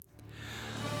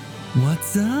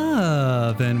What's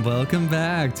up? And welcome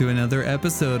back to another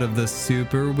episode of the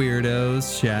Super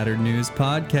Weirdos Shattered News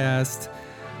Podcast.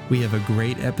 We have a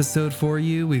great episode for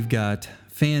you. We've got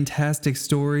fantastic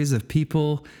stories of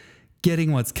people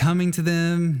getting what's coming to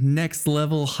them, next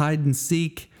level hide and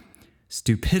seek,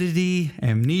 stupidity,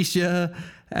 amnesia,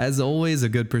 as always, a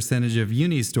good percentage of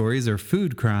uni stories are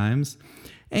food crimes,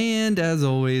 and as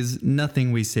always,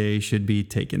 nothing we say should be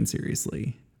taken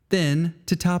seriously. Then,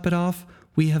 to top it off,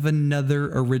 we have another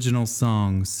original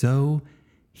song, so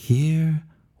here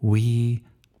we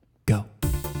go.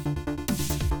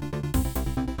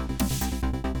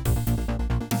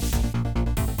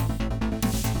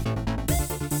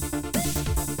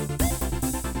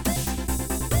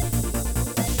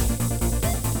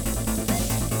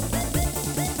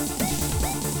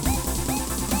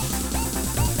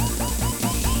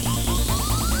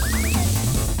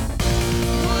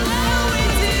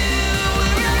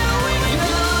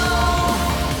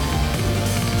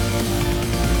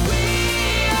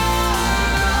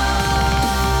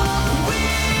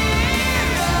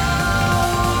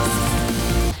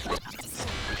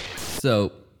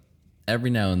 So every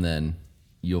now and then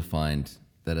you'll find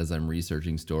that as I'm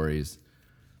researching stories,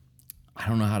 I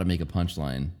don't know how to make a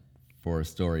punchline for a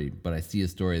story, but I see a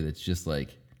story that's just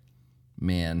like,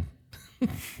 man,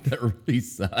 that really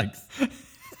sucks.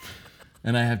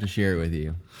 And I have to share it with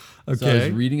you. Okay. So I was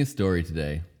reading a story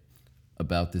today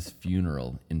about this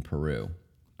funeral in Peru.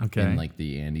 Okay. In like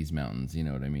the Andes Mountains, you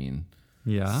know what I mean?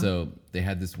 Yeah. So they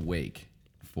had this wake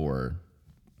for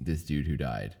this dude who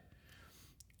died.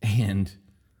 And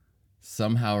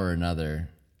somehow or another,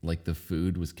 like the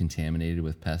food was contaminated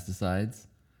with pesticides.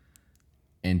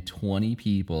 And 20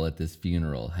 people at this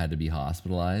funeral had to be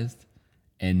hospitalized,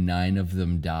 and 9 of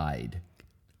them died.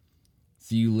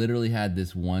 So you literally had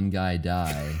this one guy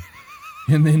die,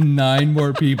 and then 9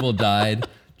 more people died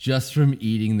just from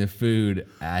eating the food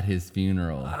at his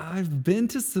funeral. I've been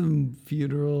to some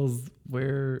funerals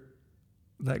where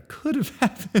that could have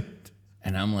happened.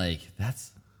 And I'm like,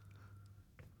 that's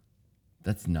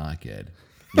not good.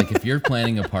 Like, if you're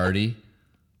planning a party,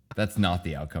 that's not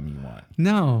the outcome you want.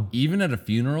 No. Even at a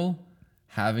funeral,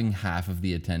 having half of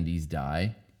the attendees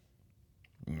die,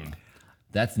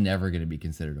 that's never going to be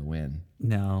considered a win.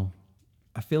 No.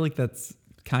 I feel like that's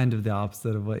kind of the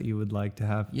opposite of what you would like to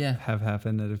have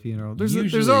happen at a funeral.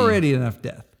 There's already enough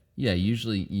death. Yeah,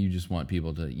 usually you just want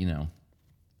people to,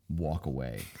 walk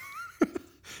away.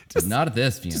 But not at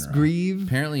this funeral. Just grieve.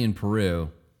 Apparently in Peru,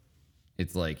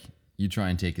 it's like, you try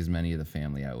and take as many of the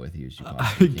family out with you as you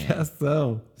possibly can. I guess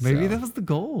so. Maybe that was the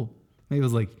goal. Maybe it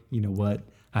was like, you know what?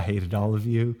 I hated all of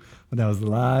you when I was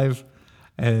alive.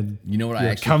 And you know what I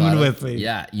actually coming thought with of? me.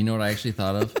 Yeah, you know what I actually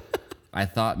thought of? I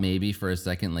thought maybe for a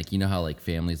second, like, you know how like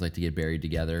families like to get buried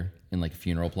together in like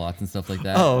funeral plots and stuff like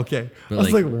that? Oh, okay. But, I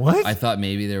was like, what? I thought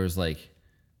maybe there was like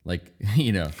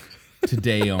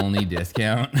today only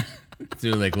discount. So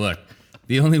like, look,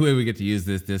 the only way we get to use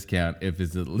this discount if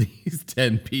it's at least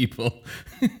 10 people.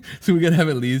 So we got to have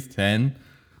at least 10.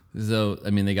 So,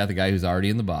 I mean, they got the guy who's already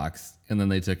in the box, and then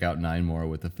they took out 9 more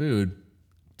with the food.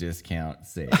 Discount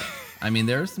saved. I mean,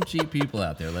 there are some cheap people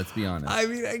out there, let's be honest. I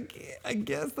mean, I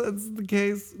guess that's the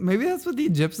case. Maybe that's what the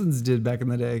Egyptians did back in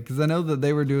the day, because I know that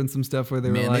they were doing some stuff where they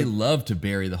were like... Man, they love to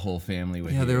bury the whole family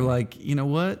with you. Yeah, they were like, you know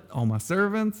what? All my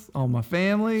servants, all my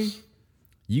family.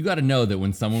 You got to know that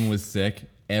when someone was sick...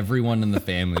 Everyone in the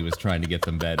family was trying to get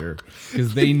them better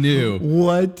because they knew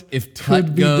what if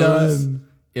Tut goes,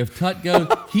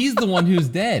 he's the one who's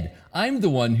dead. I'm the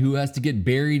one who has to get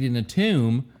buried in a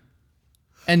tomb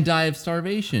and die of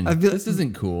starvation. This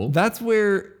isn't cool. That's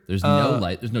where there's no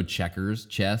light. There's no checkers,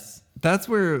 chess. That's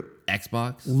where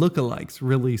Xbox lookalikes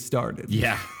really started.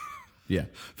 Yeah, yeah.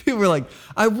 People were like,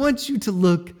 "I want you to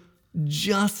look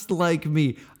just like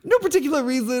me." No particular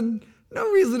reason. No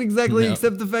reason exactly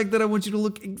except the fact that I want you to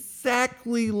look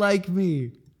exactly like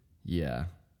me. Yeah.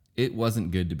 It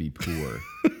wasn't good to be poor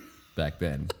back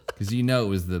then. Because it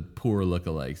was the poor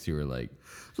lookalikes who were like,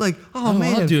 oh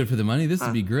man, I'll do it for the money. This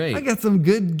would be great. I got some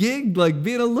good gig, like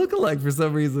being a lookalike for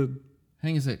some reason.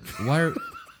 Hang on a sec.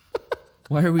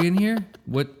 Why are we in here?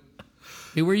 What?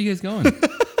 Hey, where are you guys going?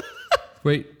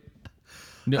 Wait.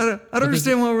 No, I don't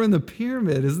understand why we're in the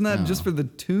pyramid. Isn't that just for the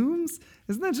tombs?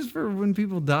 Isn't that just for when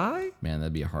people die? Man,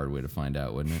 that'd be a hard way to find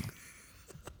out, wouldn't it?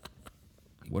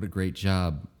 What a great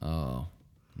job. Oh,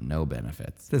 no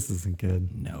benefits. This isn't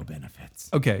good. No benefits.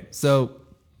 Okay, so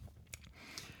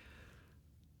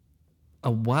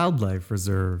a wildlife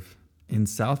reserve in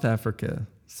South Africa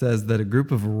says that a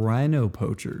group of rhino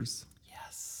poachers.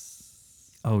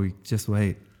 Yes. Oh, just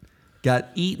wait. Got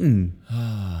eaten.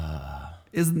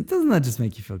 Doesn't that just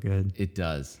make you feel good? It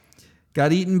does.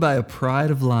 got eaten by a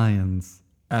pride of lions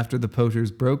after the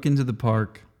poachers broke into the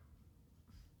park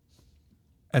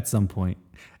at some point.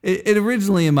 It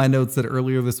originally in my notes said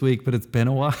earlier this week, but it's been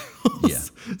a while. Yeah.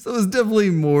 So it's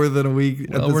definitely more than a week.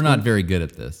 Well, we're not very good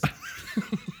at this.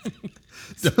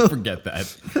 Don't forget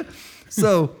that.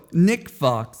 So Nick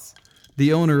Fox,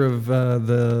 the owner of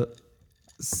the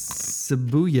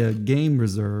Shibuya Game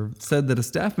Reserve, said that a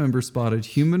staff member spotted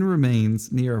human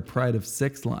remains near a pride of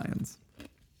 6 lions.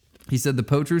 He said the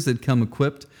poachers had come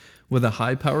equipped with a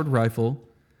high-powered rifle,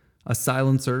 a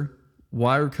silencer,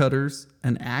 wire cutters,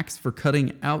 an axe for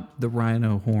cutting out the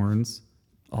rhino horns,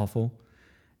 awful,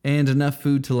 and enough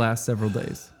food to last several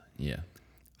days. Yeah.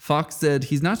 Fox said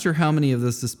he's not sure how many of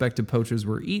the suspected poachers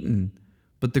were eaten,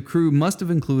 but the crew must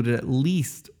have included at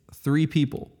least 3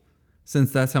 people,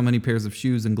 since that's how many pairs of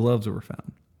shoes and gloves were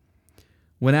found.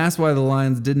 When asked why the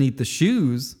lions didn't eat the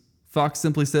shoes, Fox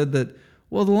simply said that,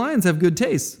 well, the lions have good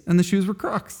taste, and the shoes were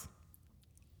Crocs.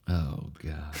 Oh,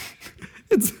 God.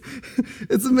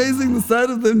 It's amazing the sight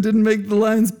of them didn't make the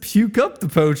lions puke up the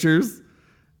poachers.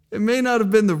 It may not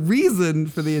have been the reason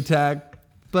for the attack,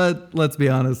 but let's be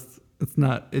honest,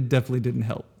 it definitely didn't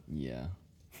help. Yeah.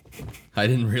 I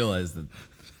didn't realize that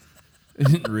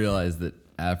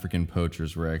African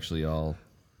poachers were actually all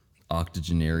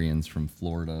octogenarians from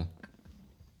Florida.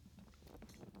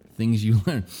 Things you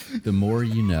learn. The more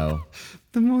you know.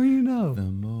 The more you know. The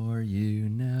more you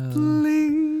know.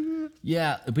 Bling.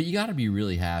 Yeah, but you got to be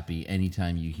really happy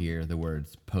anytime you hear the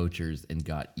words poachers and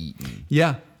got eaten.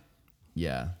 Yeah.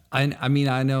 Yeah. I mean,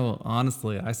 I know,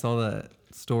 honestly, I saw that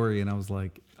story and I was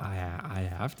like, I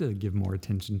have to give more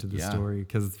attention to this story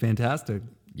because it's fantastic.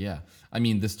 Yeah. I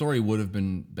mean, the story would have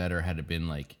been better had it been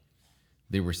like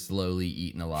they were slowly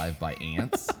eaten alive by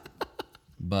ants.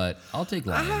 But I'll take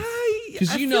lions.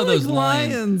 Because you know those like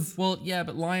lions. Well, yeah,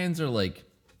 but lions are like,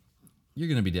 you're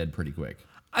going to be dead pretty quick.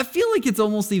 I feel like it's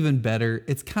almost even better.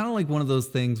 It's kind of like one of those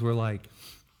things where like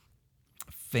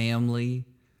family,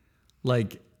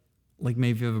 like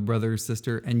maybe you have a brother or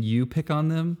sister and you pick on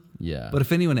them. Yeah. But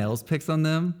if anyone else picks on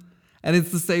them, and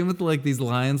it's the same with like these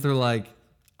lions, they're like,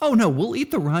 oh no, we'll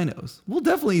eat the rhinos. We'll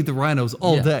definitely eat the rhinos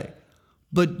all day.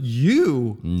 But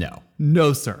you,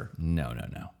 no, sir. No.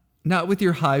 Not with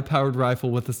your high-powered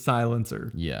rifle with a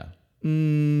silencer. Yeah.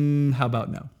 How about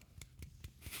no?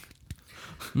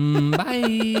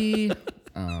 Bye.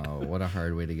 Oh, what a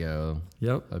hard way to go.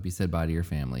 Yep. Hope you said bye to your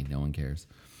family. No one cares.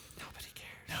 Nobody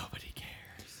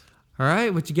cares. All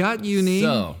right, what you got, Uni?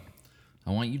 So,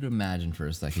 I want you to imagine for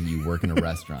a second you work in a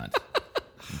restaurant.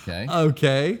 Okay?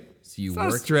 Okay. So you it's work.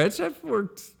 not a stretch. I've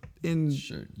worked in.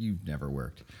 Sure, you've never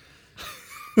worked.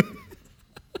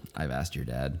 I've asked your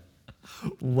dad.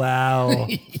 Wow.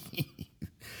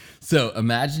 So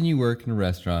imagine you work in a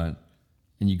restaurant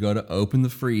and you go to open the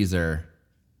freezer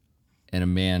and a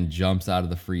man jumps out of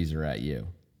the freezer at you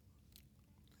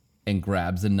and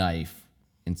grabs a knife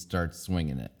and starts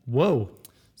swinging it. Whoa.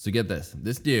 So get this.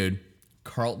 This dude,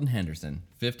 Carlton Henderson,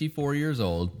 54 years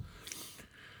old,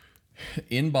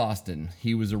 in Boston.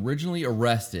 He was originally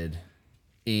arrested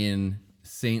in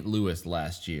St. Louis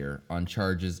last year on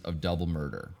charges of double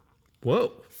murder.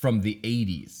 Whoa. From the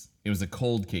 80s. It was a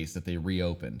cold case that they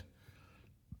reopened.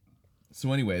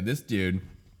 So anyway, this dude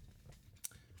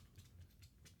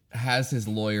has his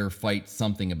lawyer fight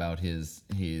something about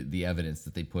the evidence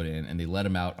that they put in, and they let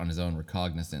him out on his own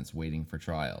recognizance waiting for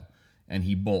trial. And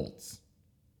he bolts.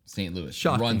 St. Louis.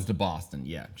 Shocking. Runs to Boston.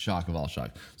 Yeah, shock of all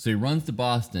shock. So he runs to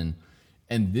Boston,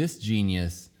 and this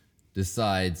genius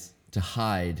decides to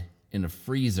hide in a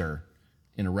freezer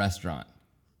in a restaurant.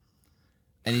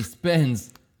 And he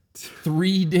spends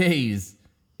 3 days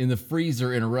in the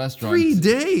freezer in a restaurant. 3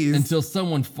 days? Until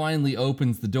someone finally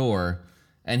opens the door,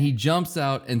 and he jumps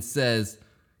out and says,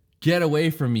 "Get away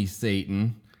from me,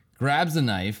 Satan," grabs a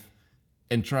knife,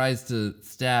 and tries to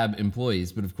stab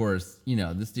employees. But of course, you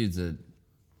know, this dude's a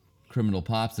criminal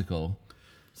popsicle,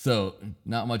 so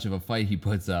not much of a fight he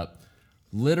puts up.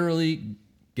 Literally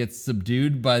gets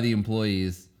subdued by the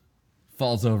employees,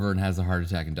 falls over and has a heart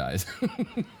attack and dies.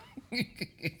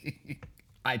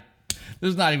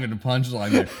 There's not even a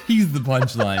punchline there. He's the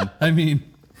punchline. I mean,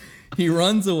 he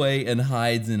runs away and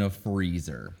hides in a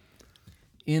freezer.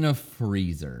 In a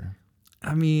freezer.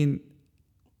 I mean,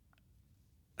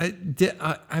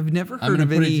 I've never heard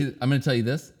of any. I'm going to tell you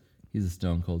this. He's a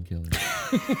stone cold killer.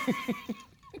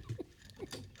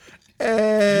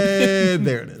 And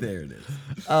there it is. There it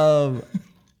is.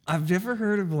 I've never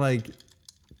heard of like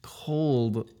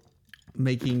cold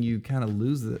making you kind of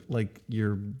lose it, like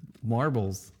your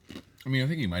marbles. I mean, I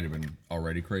think he might have been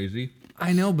already crazy.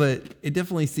 I know, but it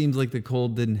definitely seems like the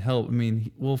cold didn't help. I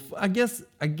mean, well, I guess.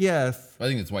 I think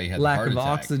that's why he had lack the heart of attack.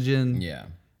 Oxygen. Yeah.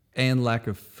 And lack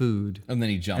of food. And then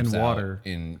he jumps and out water.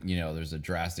 And, there's a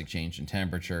drastic change in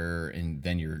temperature. And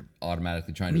then you're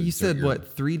automatically trying to... You said,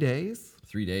 what, 3 days?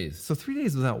 3 days. So 3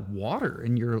 days without water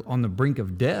and you're on the brink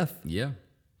of death. Yeah.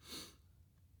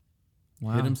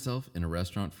 Wow. Hid himself in a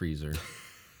restaurant freezer.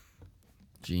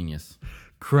 Genius.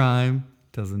 Crime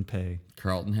doesn't pay.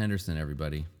 Carlton Henderson,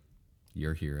 everybody.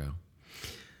 Your hero.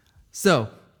 So,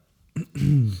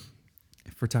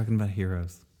 if we're talking about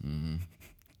heroes. Mm-hmm.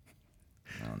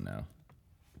 Oh, no.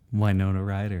 Winona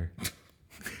Ryder.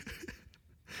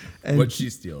 What'd she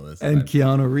steal this And time?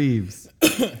 Keanu Reeves.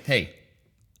 Hey,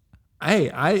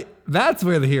 that's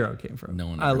where the hero came from. no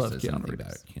one ever I love says Keanu anything Reeves.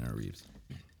 about Keanu Reeves.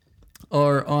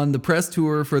 Or on the press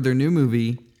tour for their new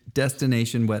movie,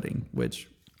 Destination Wedding, which,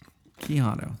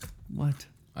 Keanu, what?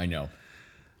 I know.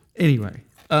 Anyway,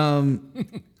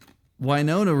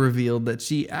 Winona revealed that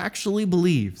she actually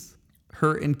believes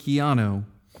her and Keanu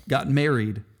got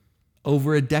married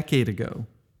over a decade ago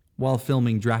while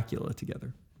filming Dracula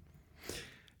together.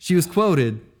 She was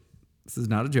quoted, this is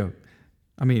not a joke.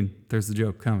 I mean, there's a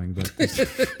joke coming, but... This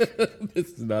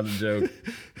is not a joke.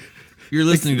 You're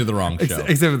listening to the wrong show.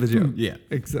 Except for the joke. Yeah.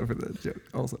 Except for the joke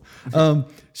also.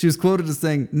 She was quoted as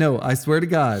saying, "No, I swear to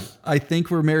God, I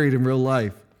think we're married in real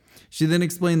life." She then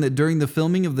explained that during the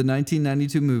filming of the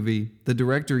 1992 movie, the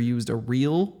director used a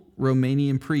real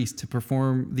Romanian priest to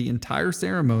perform the entire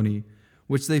ceremony,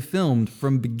 which they filmed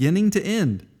from beginning to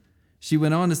end. She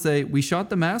went on to say, "We shot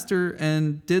the master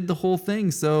and did the whole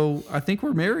thing, so I think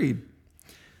we're married."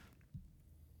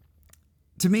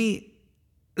 To me,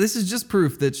 this is just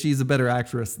proof that she's a better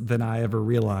actress than I ever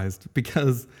realized,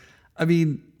 because, I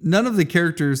mean, none of the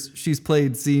characters she's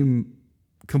played seem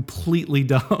completely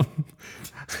dumb.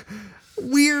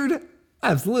 Weird,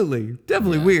 absolutely,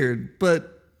 definitely weird,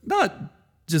 but not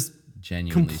just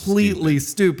Genuinely completely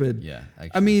stupid. Yeah,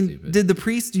 actually I mean, stupid. did the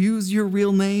priest use your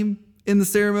real name in the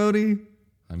ceremony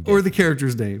or the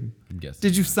character's name? I'm guessing.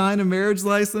 Did you sign a marriage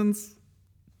license?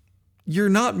 You're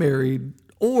not married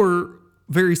or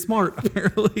very smart,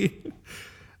 apparently.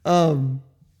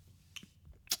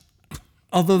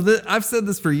 Although I've said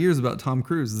this for years about Tom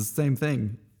Cruise, it's the same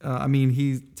thing. I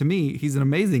mean, to me, he's an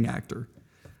amazing actor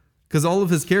because all of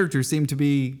his characters seem to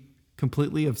be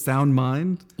completely of sound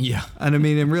mind. Yeah. And I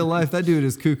mean, in real life, that dude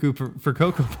is cuckoo for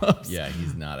Cocoa Puffs. Yeah,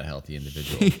 he's not a healthy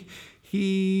individual.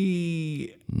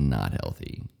 He Not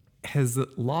healthy. has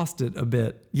lost it a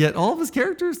bit. Yet all of his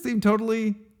characters seem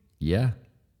totally, Yeah.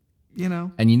 you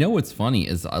know. And you know what's funny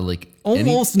is I like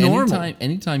Almost normal.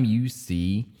 Anytime you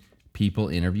see people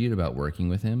interviewed about working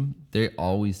with him, they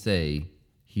always say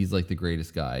he's like the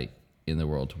greatest guy in the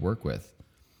world to work with.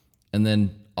 And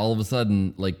then all of a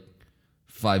sudden, like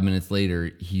 5 minutes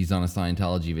later, he's on a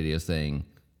Scientology video saying,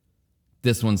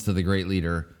 "This one's to the great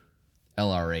leader,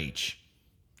 LRH."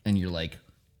 And you're like,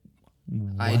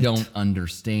 I don't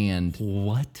understand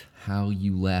What? how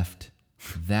you left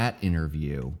that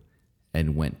interview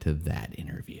and went to that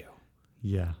interview.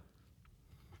 Yeah.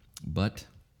 But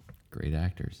great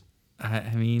actors.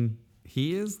 I mean,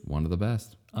 he is One of the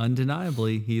best.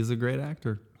 undeniably, he is a great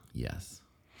actor. Yes.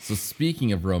 So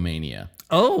speaking of Romania,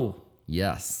 Oh,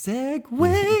 yes. segue.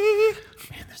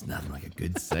 Man, there's nothing like a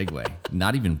good segue.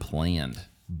 Not even planned.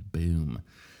 Boom.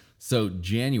 So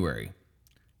January,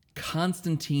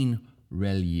 Constantine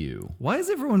Reliu. Why is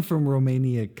everyone from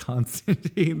Romania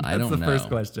Constantine? That's I don't the first know.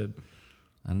 question.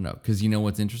 I don't know. Because you know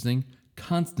what's interesting?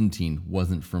 Constantine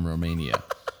wasn't from Romania.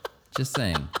 Just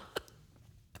saying.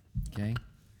 Okay?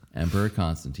 Emperor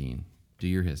Constantine. Do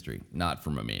your history. Not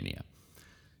from Romania.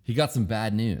 He got some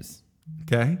bad news.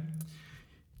 Okay.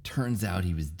 Turns out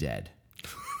he was dead.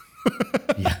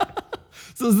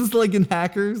 So is this like in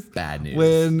Hackers? Bad news.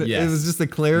 When Yes. it was just a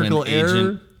clerical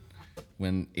error?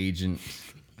 When Agent,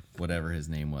 whatever his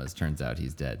name was, turns out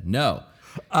he's dead. No.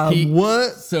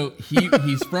 What? So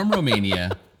he's from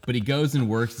Romania, but he goes and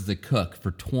works as a cook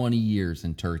for 20 years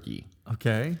in Turkey.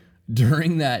 Okay.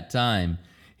 During that time,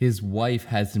 his wife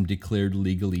has him declared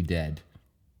legally dead.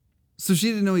 So she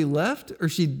didn't know he left, or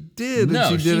she did, No,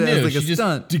 and she did it knew. as like She a just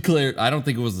stunt? declared. I don't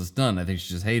think it was a stunt. I think she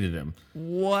just hated him.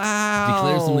 Wow.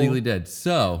 Declares him legally dead.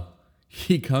 So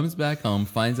he comes back home,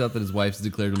 finds out that his wife's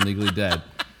declared him legally dead.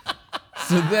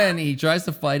 So then he tries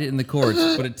to fight it in the courts,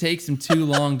 but it takes him too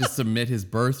long to submit his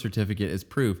birth certificate as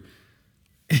proof.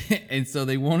 And so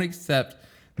they won't accept.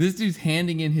 This dude's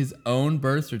handing in his own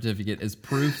birth certificate as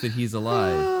proof that he's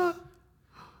alive.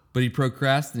 But he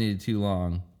procrastinated too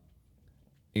long.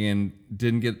 and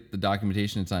didn't get the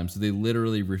documentation in time. So they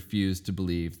literally refused to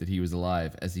believe that he was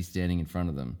alive as he's standing in front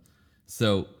of them.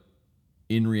 So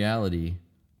in reality,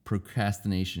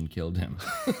 procrastination killed him.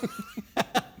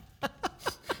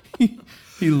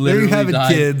 He literally there you have it,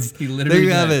 died. kids. He literally there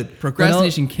you have died. it.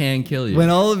 Procrastination can kill you. When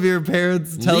all of your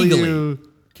parents tell Legally you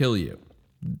kill you.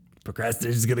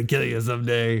 procrastination is going to kill you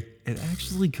someday, it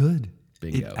actually could.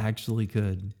 Bingo. It actually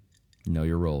could. Know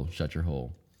your role. Shut your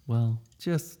hole. Well,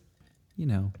 just,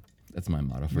 That's my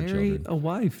motto for marry children. a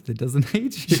wife that doesn't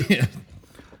hate you. Yeah.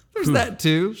 There's that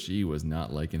too. She was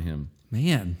not liking him.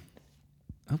 Man.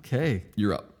 Okay.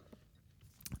 You're up.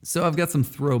 So I've got some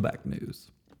throwback news.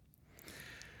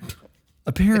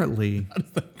 Apparently,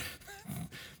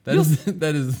 That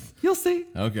is you'll see.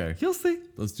 okay. You'll see.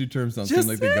 Those two terms don't Just seem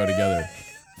like they go together.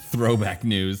 Throwback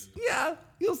news. Yeah,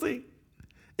 you'll see.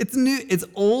 It's new. It's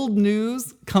old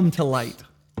news come to light,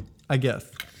 I guess.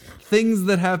 Things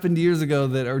that happened years ago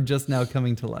that are just now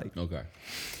coming to light. Okay.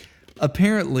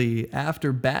 Apparently,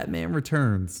 after Batman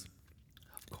Returns,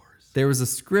 Of course. there was a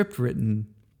script written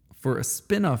for a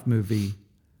spin-off movie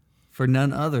for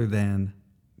none other than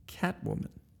Catwoman.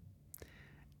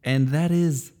 And that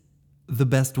is the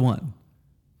best one.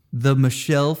 The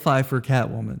Michelle Pfeiffer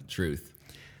Catwoman. Truth.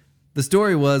 The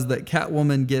story was that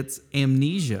Catwoman gets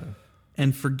amnesia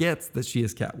and forgets that she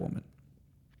is Catwoman.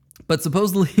 But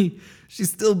supposedly, she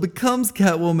still becomes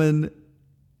Catwoman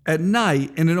at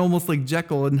night in an almost like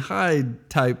Jekyll and Hyde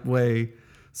type way.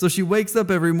 So she wakes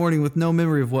up every morning with no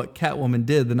memory of what Catwoman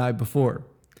did the night before.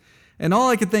 And all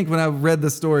I could think when I read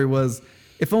this story was,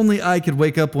 if only I could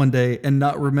wake up one day and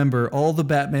not remember all the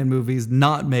Batman movies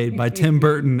not made by Tim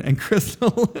Burton and Chris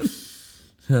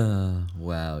Nolan.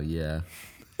 Wow, yeah.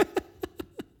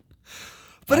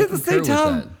 But I at the concur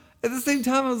same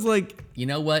time, I was like, You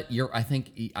know what? I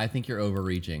think you're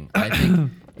overreaching. I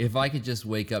think if I could just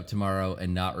wake up tomorrow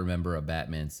and not remember a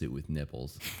Batman suit with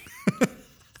nipples,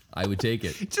 I would take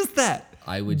it. just that.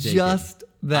 I would take just it.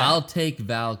 that. I'll take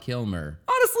Val Kilmer.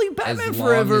 Honestly, Batman As long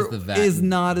Forever as the is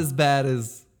not as bad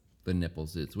as The nipple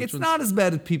suits. Which it's one's- not as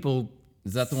bad as people.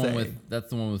 Is that the say. one with? That's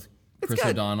the one with Chris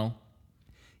got- O'Donnell.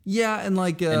 Yeah, and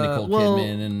like Nicole well,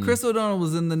 Kidman and- Chris O'Donnell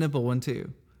was in the nipple one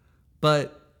too,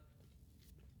 but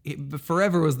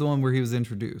Forever was the one where he was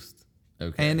introduced.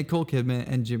 Okay. And Nicole Kidman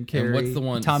and Jim Carrey. And what's the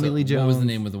one? Tommy Lee Jones. What was the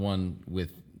name of the one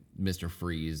with Mr.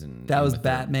 Freeze and? That was Uma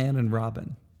Thurman? Batman and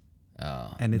Robin.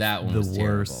 Oh, And it's that one the was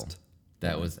terrible. worst.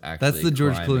 That was actually That's the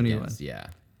George crime Clooney against- one. Yeah.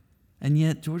 And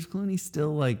yet George Clooney's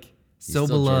still like He's so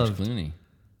still beloved George Clooney.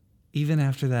 even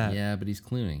after that. Yeah, but he's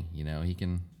Clooney. You know, he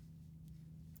can.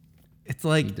 It's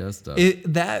like He does stuff.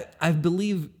 that I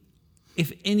believe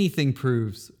if anything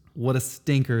proves what a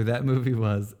stinker that movie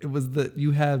was, it was that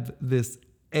you have this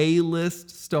A-list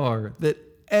star that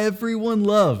everyone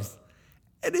loves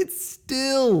and it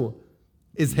still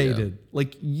is hated,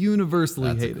 like universally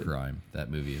That's hated. a crime. That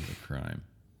movie is a crime.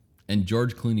 And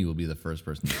George Clooney will be the first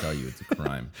person to tell you it's a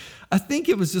crime. I think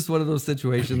it was just one of those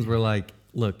situations where like,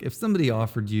 look, if somebody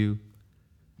offered you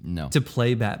No. to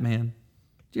play Batman,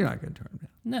 you're not going to turn them down.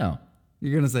 No.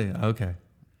 You're going to say, okay.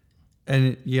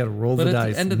 And you got to roll But the at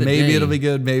the dice. end of the Maybe day- it'll be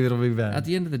good. Maybe it'll be bad. At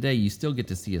the end of the day, you still get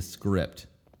to see a script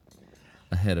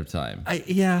ahead of time.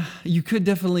 Yeah, you could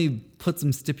definitely put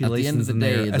some stipulations the in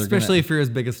day, there, they're especially gonna- if you're as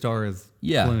big a star as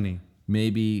Yeah. Clooney.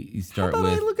 Maybe you How start about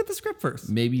I with. look at the script first?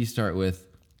 Maybe you start with,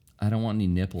 I don't want any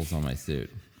nipples on my suit.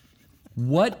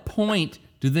 What point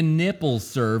do the nipples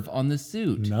serve on the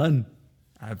suit? None.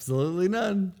 Absolutely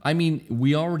none. I mean,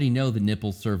 we already know the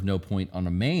nipples serve no point on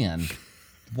a man.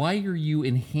 Why are you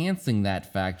enhancing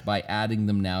that fact by adding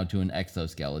them now to an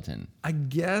exoskeleton? I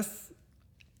guess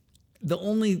the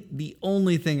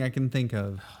only thing I can think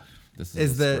of, This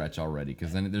Is is a that- stretch already,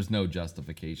 because then there's no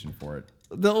justification for it.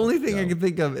 the only thing I go. can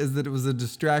think of is that it was a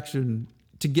distraction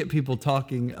to get people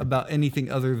talking about anything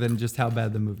other than just how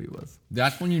bad the movie was.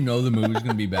 That's when you know the movie's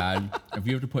gonna be bad. If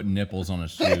you have to put nipples on a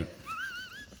suit,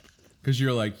 because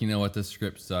you're like, you know what, this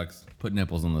script sucks. Put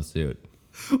nipples on the suit.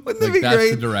 Wouldn't Like, it be that's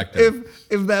great the directive.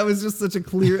 if that was just such a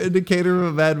clear indicator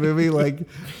of a bad movie? Like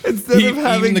instead of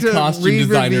having Even the to costume read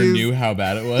designer reviews, knew how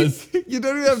bad it was. you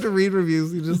don't even have to read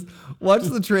reviews. You just watch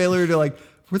the trailer and you're like,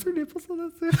 were there nipples on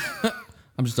that suit?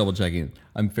 I'm just double checking.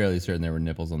 I'm fairly certain there were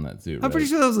nipples on that suit. I'm pretty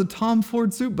sure that was a Tom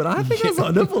Ford suit, but I think I saw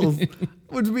nipples,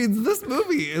 which means this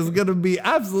movie is going to be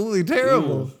absolutely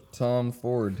terrible. Tom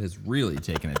Ford has really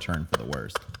taken a turn for the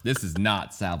worse. This is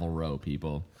not Savile Row,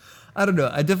 people. I don't know.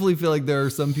 I definitely feel like there are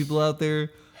some people out there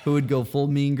who would go full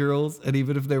Mean Girls, and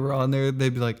even if they were on there,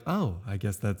 they'd be like, oh, I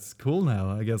guess that's cool now.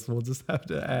 I guess we'll just have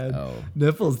to add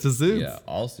nipples to suits. Yeah,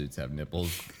 all suits have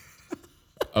nipples.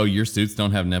 Oh, your suits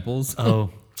don't have nipples? Oh,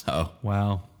 Oh.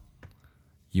 wow.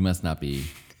 You must not be.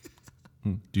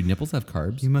 Do nipples have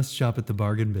carbs? You must shop at the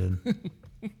bargain bin.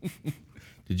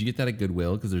 Did you get that at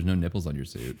Goodwill? Because there's no nipples on your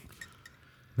suit.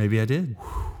 Maybe I did.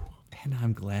 And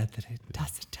I'm glad that it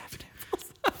doesn't have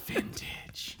nipples.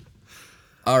 Vintage.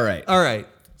 All right.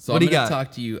 So What do I'm you going got? to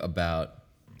talk to you about...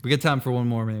 We got time for one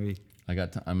more, maybe. I'm going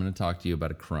to talk to you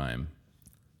about a crime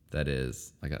that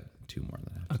is... I got two more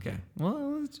than that. Okay.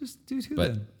 Well, let's just do two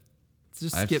But then. Let's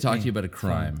just I have to skip talk me. to you about a It's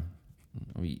fine.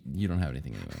 crime. You don't have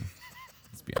anything anyway.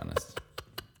 Let's be honest.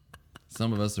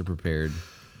 Some of us are prepared.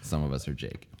 Some of us are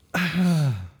Jake.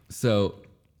 So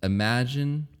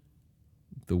imagine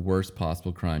the worst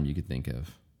possible crime you could think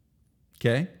of.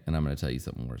 Okay. And I'm going to tell you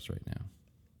something worse right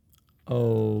now.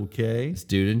 Okay. This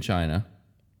dude in China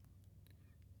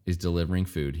is delivering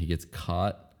food. He gets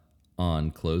caught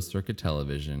on closed circuit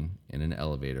television in an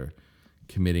elevator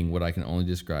committing what I can only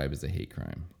describe as a hate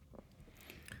crime.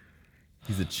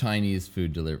 He's a Chinese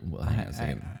food delivery. Well, hang on a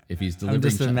second. If he's delivering, I'm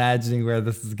just imagining where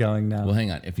this is going now. well,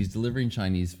 hang on. If he's delivering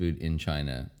Chinese food in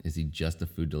China, is he just a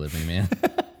food delivery man?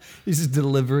 He's just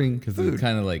delivering Because food. it's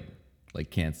kind of like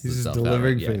cancels He's just itself out,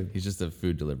 delivering right? Yeah, food. he's just a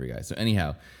food delivery guy. So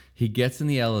anyhow, he gets in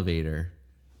the elevator,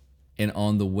 and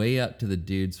on the way up to the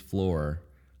dude's floor,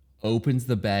 opens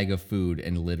the bag of food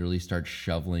and literally starts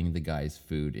shoveling the guy's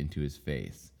food into his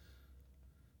face.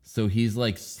 So he's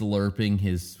like slurping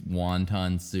his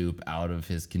wonton soup out of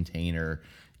his container,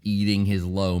 eating his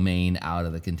lo mein out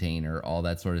of the container, all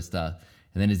that sort of stuff.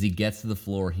 And then as he gets to the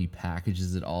floor, he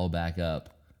packages it all back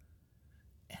up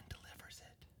and delivers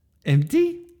it.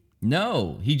 Empty?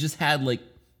 No, he just had like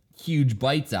huge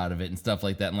bites out of it and stuff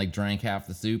like that, and like drank half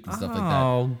the soup and stuff like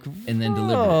that, and then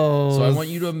delivered it. So I want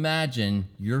you to imagine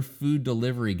your food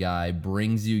delivery guy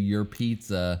brings you your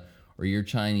pizza or your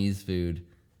Chinese food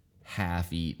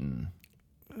half eaten.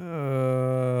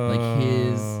 Like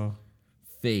his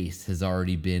face has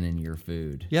already been in your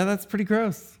food. Yeah, that's pretty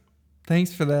gross.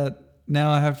 Thanks for that.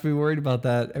 Now I have to be worried about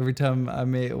that every time I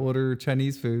may order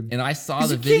Chinese food. And I saw 'Cause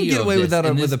the you can't video get away of with this, that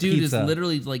and with this a dude pizza. is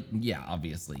literally like, yeah,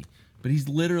 obviously, but he's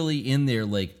literally in there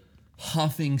like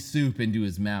huffing soup into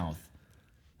his mouth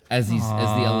as the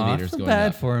elevator's I feel going bad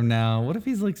up. for him now. What if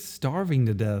he's like starving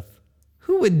to death?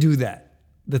 Who would do that?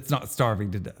 That's not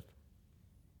starving to death.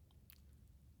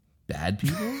 Bad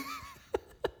people?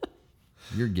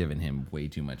 You're giving him way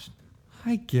too much.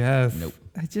 I guess. Nope.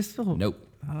 I just feel. Nope.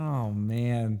 Oh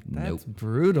man, that's Nope.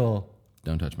 brutal.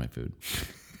 Don't touch my food.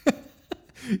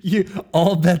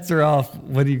 All bets are off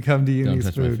when you come to Don't Uni's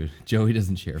touch my food. Joey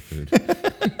doesn't share food.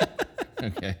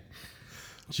 Okay.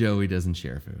 Joey doesn't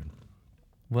share food.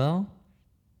 Well,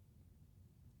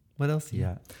 what else you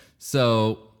got?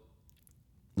 So,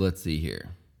 let's see here.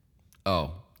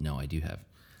 Oh, no, I do have.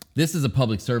 This is a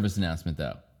public service announcement,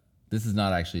 though. This is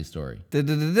not actually a story.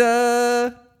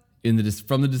 Da-da-da-da. From the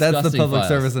disgusting That's the public files.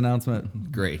 service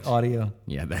announcement. Great. Audio.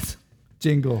 Yeah,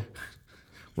 Jingle.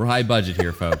 we're high budget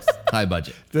here, folks. High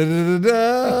budget.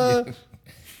 Da-da-da-da.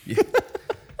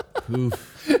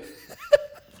 Oof.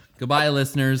 Goodbye,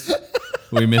 listeners.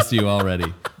 We miss you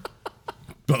already.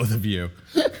 Both of you.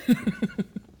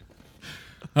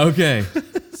 Okay,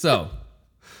 so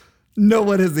No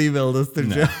one has emailed us to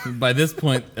no, Joe. by this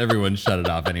point, everyone shut it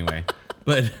off anyway.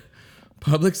 But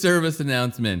public service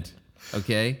announcement,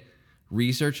 okay?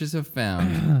 Researchers have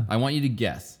found, I want you to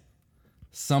guess,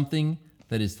 something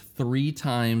that is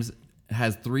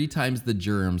has three times the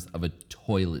germs of a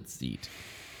toilet seat.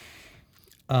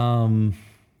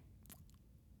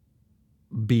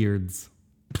 Beards.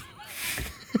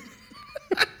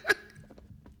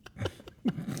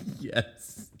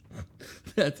 Yes.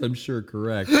 That's, I'm sure,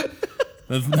 correct.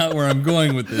 That's not where I'm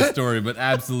going with this story, but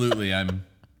absolutely,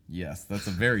 yes, that's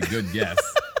a very good guess.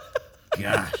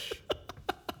 Gosh.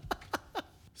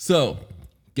 So,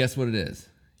 guess what it is?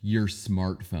 Your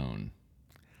smartphone.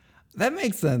 That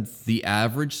makes sense. The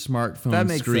average smartphone That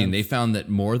makes screen, sense. they found that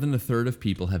more than a third of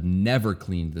people have never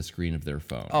cleaned the screen of their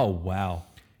phone. Oh, wow.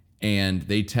 And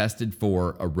they tested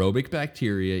for aerobic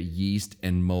bacteria, yeast,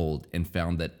 and mold, and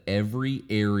found that every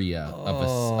area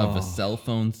of a cell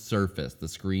phone surface, the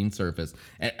screen surface,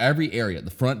 and every area, the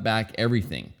front, back,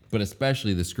 everything, but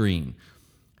especially the screen,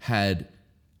 had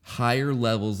higher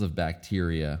levels of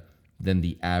bacteria than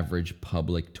the average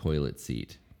public toilet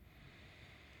seat.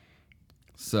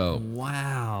 So,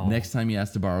 Wow. next time you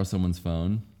ask to borrow someone's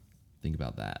phone, think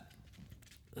about that.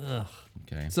 Ugh.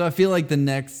 Okay. So I feel like the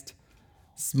next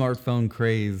smartphone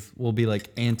craze will be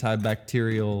like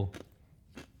antibacterial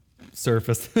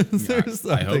surfaces or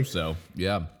something. I hope so.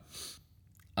 Yeah.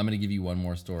 I'm going to give you one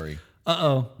more story.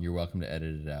 Uh-oh. You're welcome to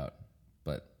edit it out,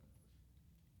 but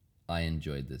I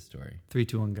enjoyed this story 3,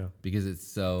 2, 1, go. because it's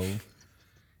so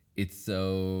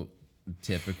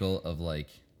typical of like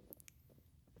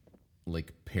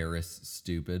Paris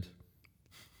stupid.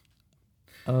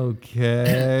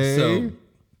 Okay.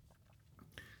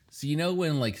 So you know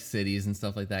when like cities and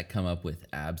stuff like that come up with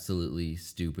absolutely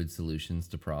stupid solutions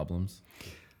to problems?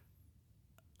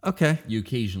 Okay. You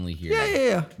occasionally hear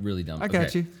Yeah. really dumb. I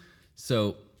got you.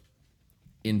 So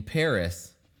in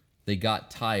Paris, they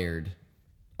got tired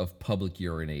of public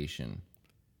urination.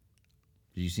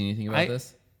 Did you see anything about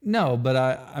this? No, but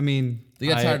I mean, They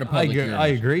got tired of public urination. I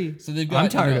agree. So they've got, I'm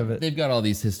tired of it. They've got all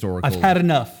these historical. I've had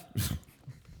enough.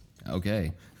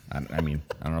 Okay. I mean,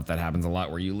 I don't know if that happens a lot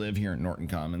where you live here in Norton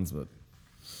Commons, but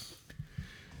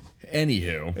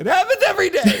anywho. It happens every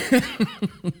day.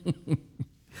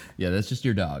 Yeah, that's just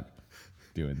your dog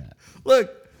doing that.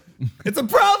 Look, it's a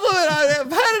problem and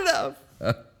I've had enough.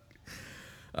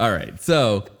 All right.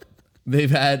 So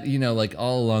they've had, like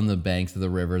all along the banks of the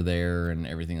river there and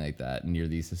everything like that, near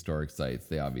these historic sites,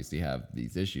 they obviously have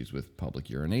these issues with public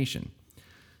urination.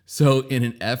 So in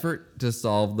an effort to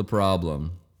solve the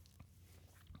problem,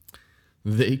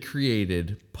 they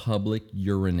created public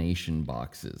urination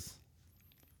boxes.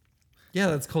 Yeah,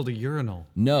 that's called a urinal.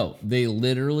 No, they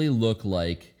literally look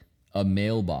like a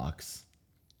mailbox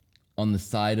on the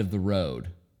side of the road,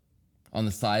 on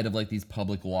the side of like these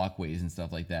public walkways and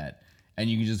stuff like that. And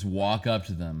you can just walk up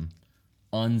to them,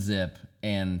 unzip,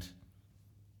 and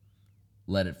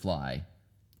let it fly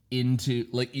into,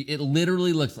 like, it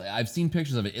literally looks like, I've seen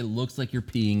pictures of it. It looks like you're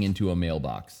peeing into a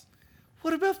mailbox.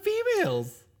 What about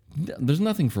females? There's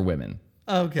nothing for women.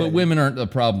 Okay. But women aren't the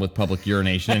problem with public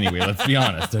urination anyway, let's be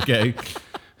honest, okay?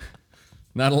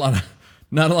 Not a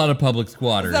lot of public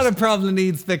squatters. It's not a problem that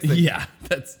needs fixing. Yeah,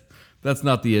 that's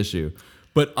not the issue.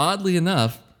 But oddly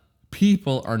enough,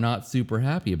 people are not super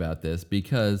happy about this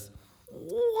because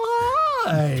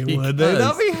why would they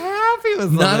not be happy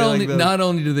with something like this? Not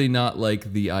only do they not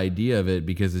like the idea of it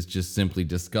because it's just simply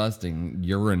disgusting,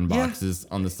 urine boxes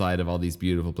on the side of all these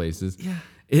beautiful places. Yeah.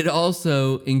 It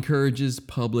also encourages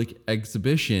public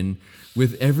exhibition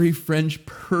with every French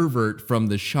pervert from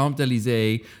the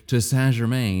Champs-Élysées to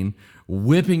Saint-Germain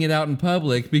whipping it out in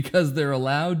public because they're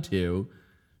allowed to,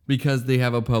 because they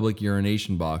have a public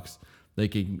urination box.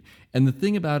 And the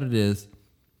thing about it is,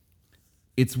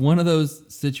 it's one of those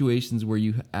situations where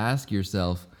you ask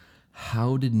yourself,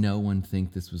 how did no one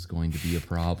think this was going to be a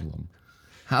problem?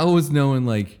 How was no one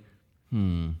like,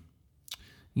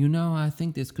 I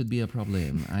think this could be a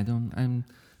problem.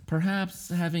 Perhaps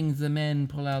having the men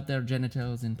pull out their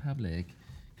genitals in public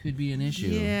could be an issue.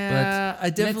 Yeah,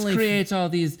 but let's create all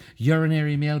these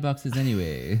urinary mailboxes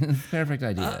anyway. Perfect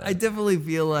idea. I definitely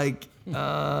feel like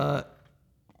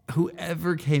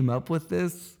whoever came up with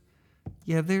this,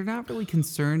 they're not really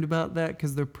concerned about that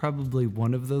because they're probably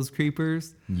one of those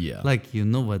creepers. Yeah. Like,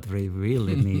 what we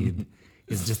really need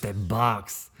is just a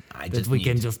box that we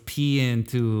can just pee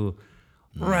into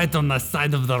right on the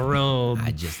side of the road.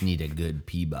 I just need a good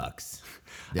pee box.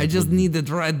 I just need it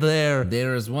right there.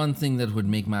 There is one thing that would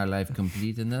make my life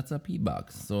complete, and that's a pee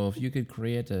box. So if you could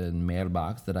create a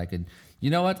mailbox that I could...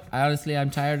 You know what? Honestly, I'm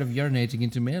tired of urinating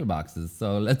into mailboxes,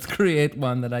 so let's create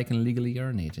one that I can legally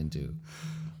urinate into.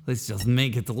 Let's just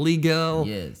make it legal.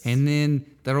 Yes. And then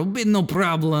there will be no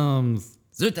problems.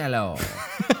 Zut alors.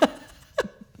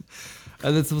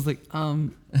 And then someone's like,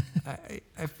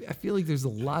 I feel like there's a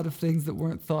lot of things that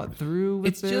weren't thought through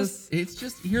with this. It's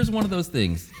just, here's one of those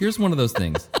things.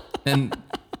 And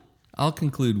I'll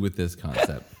conclude with this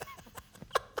concept.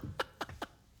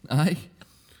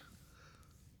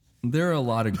 There are a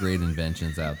lot of great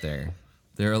inventions out there.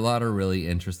 There are a lot of really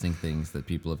interesting things that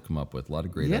people have come up with, a lot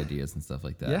of great ideas and stuff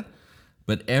like that. Yeah.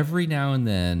 But every now and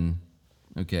then,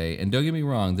 okay, and don't get me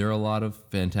wrong, there are a lot of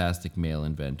fantastic male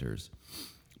inventors.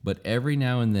 But every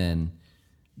now and then,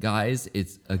 guys,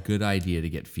 it's a good idea to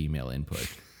get female input.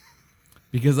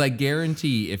 Because I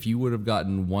guarantee if you would have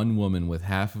gotten one woman with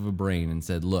half of a brain and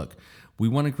said, look, we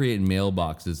want to create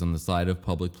mailboxes on the side of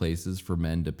public places for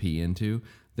men to pee into,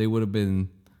 they would have been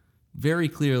very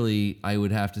clearly, I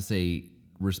would have to say,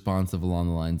 responsive along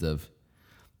the lines of,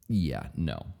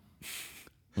 no.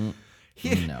 No.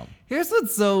 Here's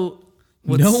what's no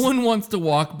one wants to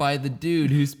walk by the dude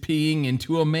who's peeing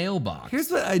into a mailbox. Here's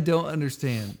what I don't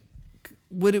understand.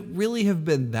 Would it really have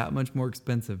been that much more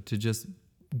expensive to just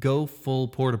go full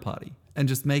porta potty and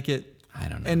just make it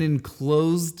an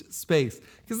enclosed space?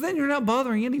 Because then you're not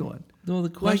bothering anyone. Well, the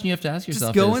question you have to ask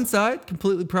yourself just go is, inside,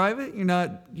 completely private.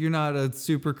 You're not a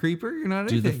super creeper. You're not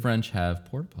anything. Do the French have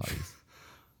porta potties?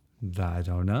 I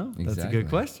don't know. Exactly. That's a good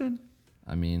question.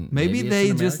 I mean, maybe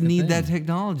they just need that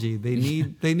technology. They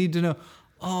need to know.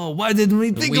 Oh, why didn't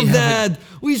we think of that?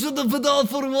 We should have put all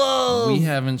for one. We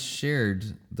haven't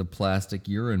shared the plastic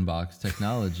urine box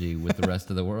technology with the rest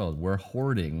of the world. We're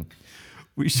hoarding.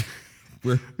 We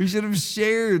should have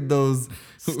shared those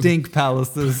stink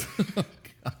palaces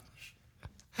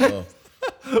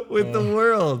with the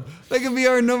world. That could be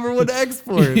our number one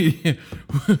export.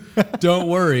 Don't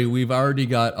worry, we've already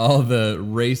got all the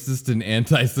racist and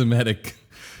anti-Semitic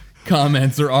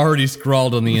comments are already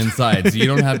scrawled on the inside, so you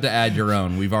don't have to add your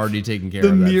own. We've already taken care The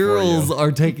of that murals for you.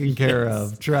 are taken care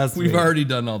of. Trust me. We've already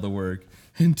done all the work.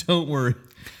 And don't worry,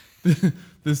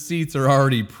 the seats are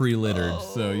already pre-littered,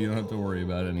 so you don't have to worry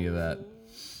about any of that.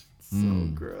 So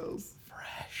gross.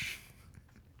 Fresh.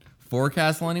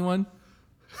 Forecastle, anyone?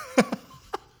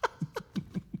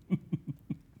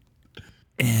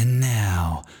 And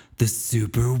now, the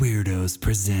Super Weirdos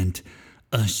present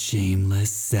a shameless,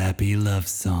 sappy love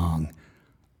song.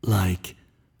 Like,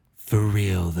 for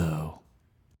real, though.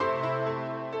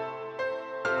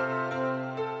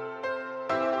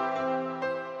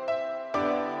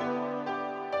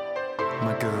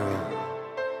 My girl,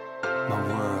 my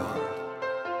world,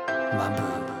 my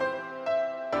boo.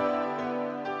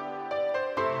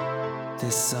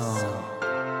 This song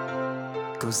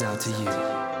goes out to you.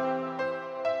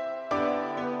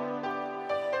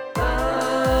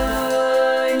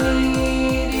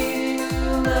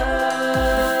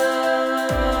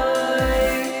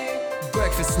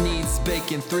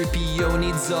 Bacon, 3PO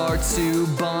needs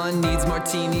R2, Bond needs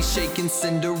martini shaken,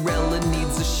 Cinderella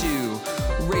needs a shoe,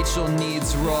 Rachel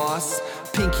needs Ross,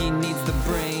 Pinky needs the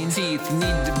brain, teeth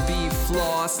need to be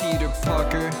flossed, Peter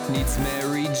Parker needs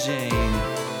Mary Jane.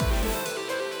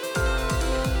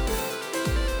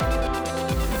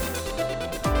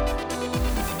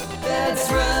 That's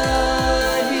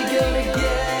right, we go together.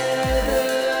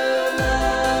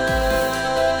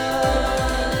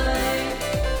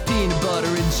 Peanut butter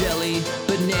and jelly,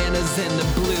 bananas and the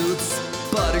Blutes,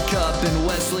 Buttercup and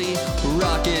Wesley,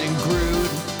 Rocket and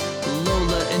Groot,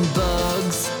 Lola and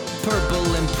Bugs,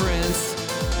 Purple and Prince,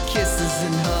 kisses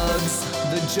and hugs,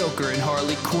 the Joker and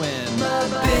Harley Quinn. My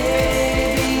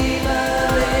baby,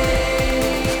 my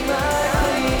lady, my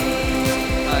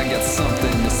queen. I got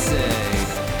something to say.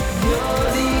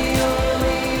 You're the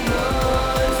only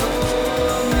one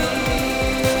for me.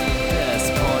 Best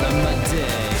part of my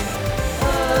day. I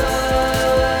love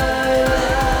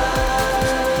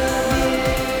you,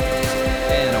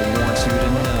 and I want you to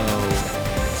know.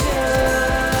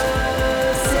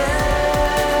 Just how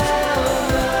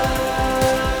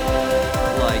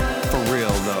like, for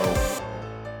real though.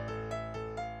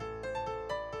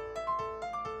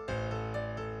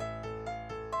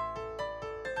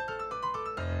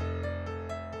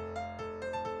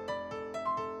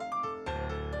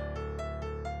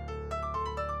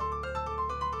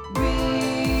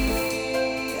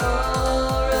 We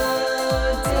are a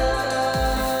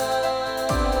dime,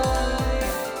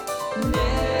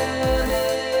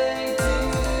 never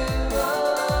too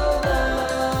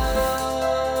alive.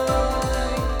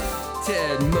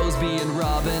 Ted Mosby and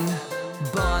Robin,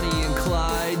 Bonnie and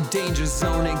Clyde, Danger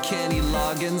Zone and Kenny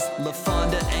Loggins,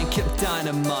 LaFonda and Kip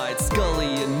Dynamite,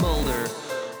 Scully and Mulder,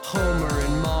 Homer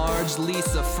and Marge,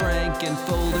 Lisa, Frank and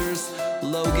Folders,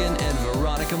 Logan and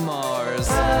Veronica Mars.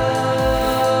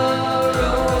 Our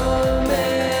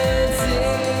romance is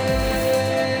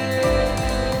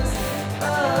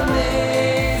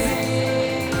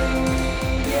amazing.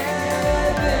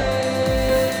 Yeah,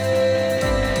 babe.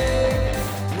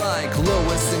 Like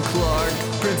Lois and Clark,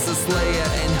 Princess Leia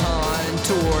and Han,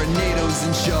 tornadoes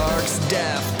and sharks,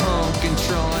 Daft Punk and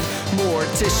Tron,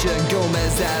 Morticia,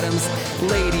 Gomez Adams,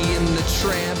 Lady and the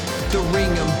Tramp, The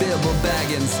Ring of Bilbo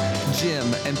Baggins,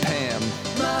 Jim and Pam.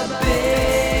 My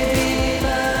baby,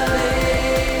 my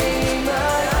lady,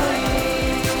 my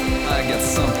queen. I got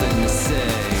something to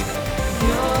say.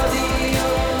 You're the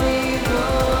only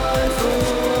one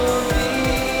for me.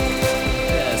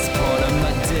 Best part of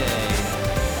my day.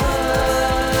 I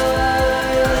love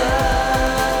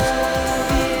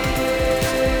you,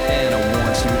 and I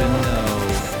want you to know.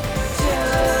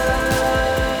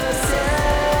 Just how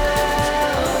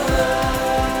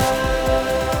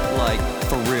like,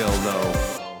 for real though.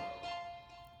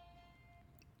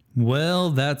 Well,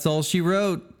 that's all she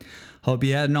wrote. Hope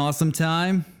you had an awesome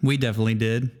time. We definitely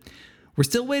did. We're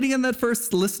still waiting on that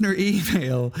first listener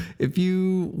email. If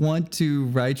you want to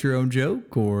write your own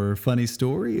joke or funny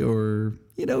story, or,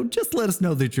 just let us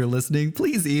know that you're listening,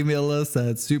 please email us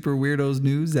at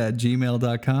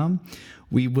superweirdosnews@gmail.com.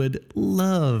 We would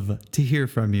love to hear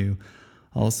from you.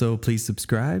 Also, please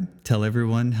subscribe. Tell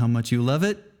everyone how much you love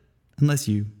it. Unless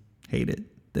you hate it,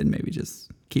 then maybe just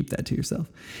keep that to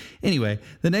yourself. Anyway,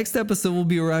 the next episode will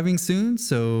be arriving soon,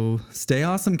 so stay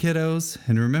awesome, kiddos.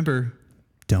 And remember,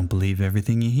 Don't believe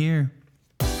everything you hear.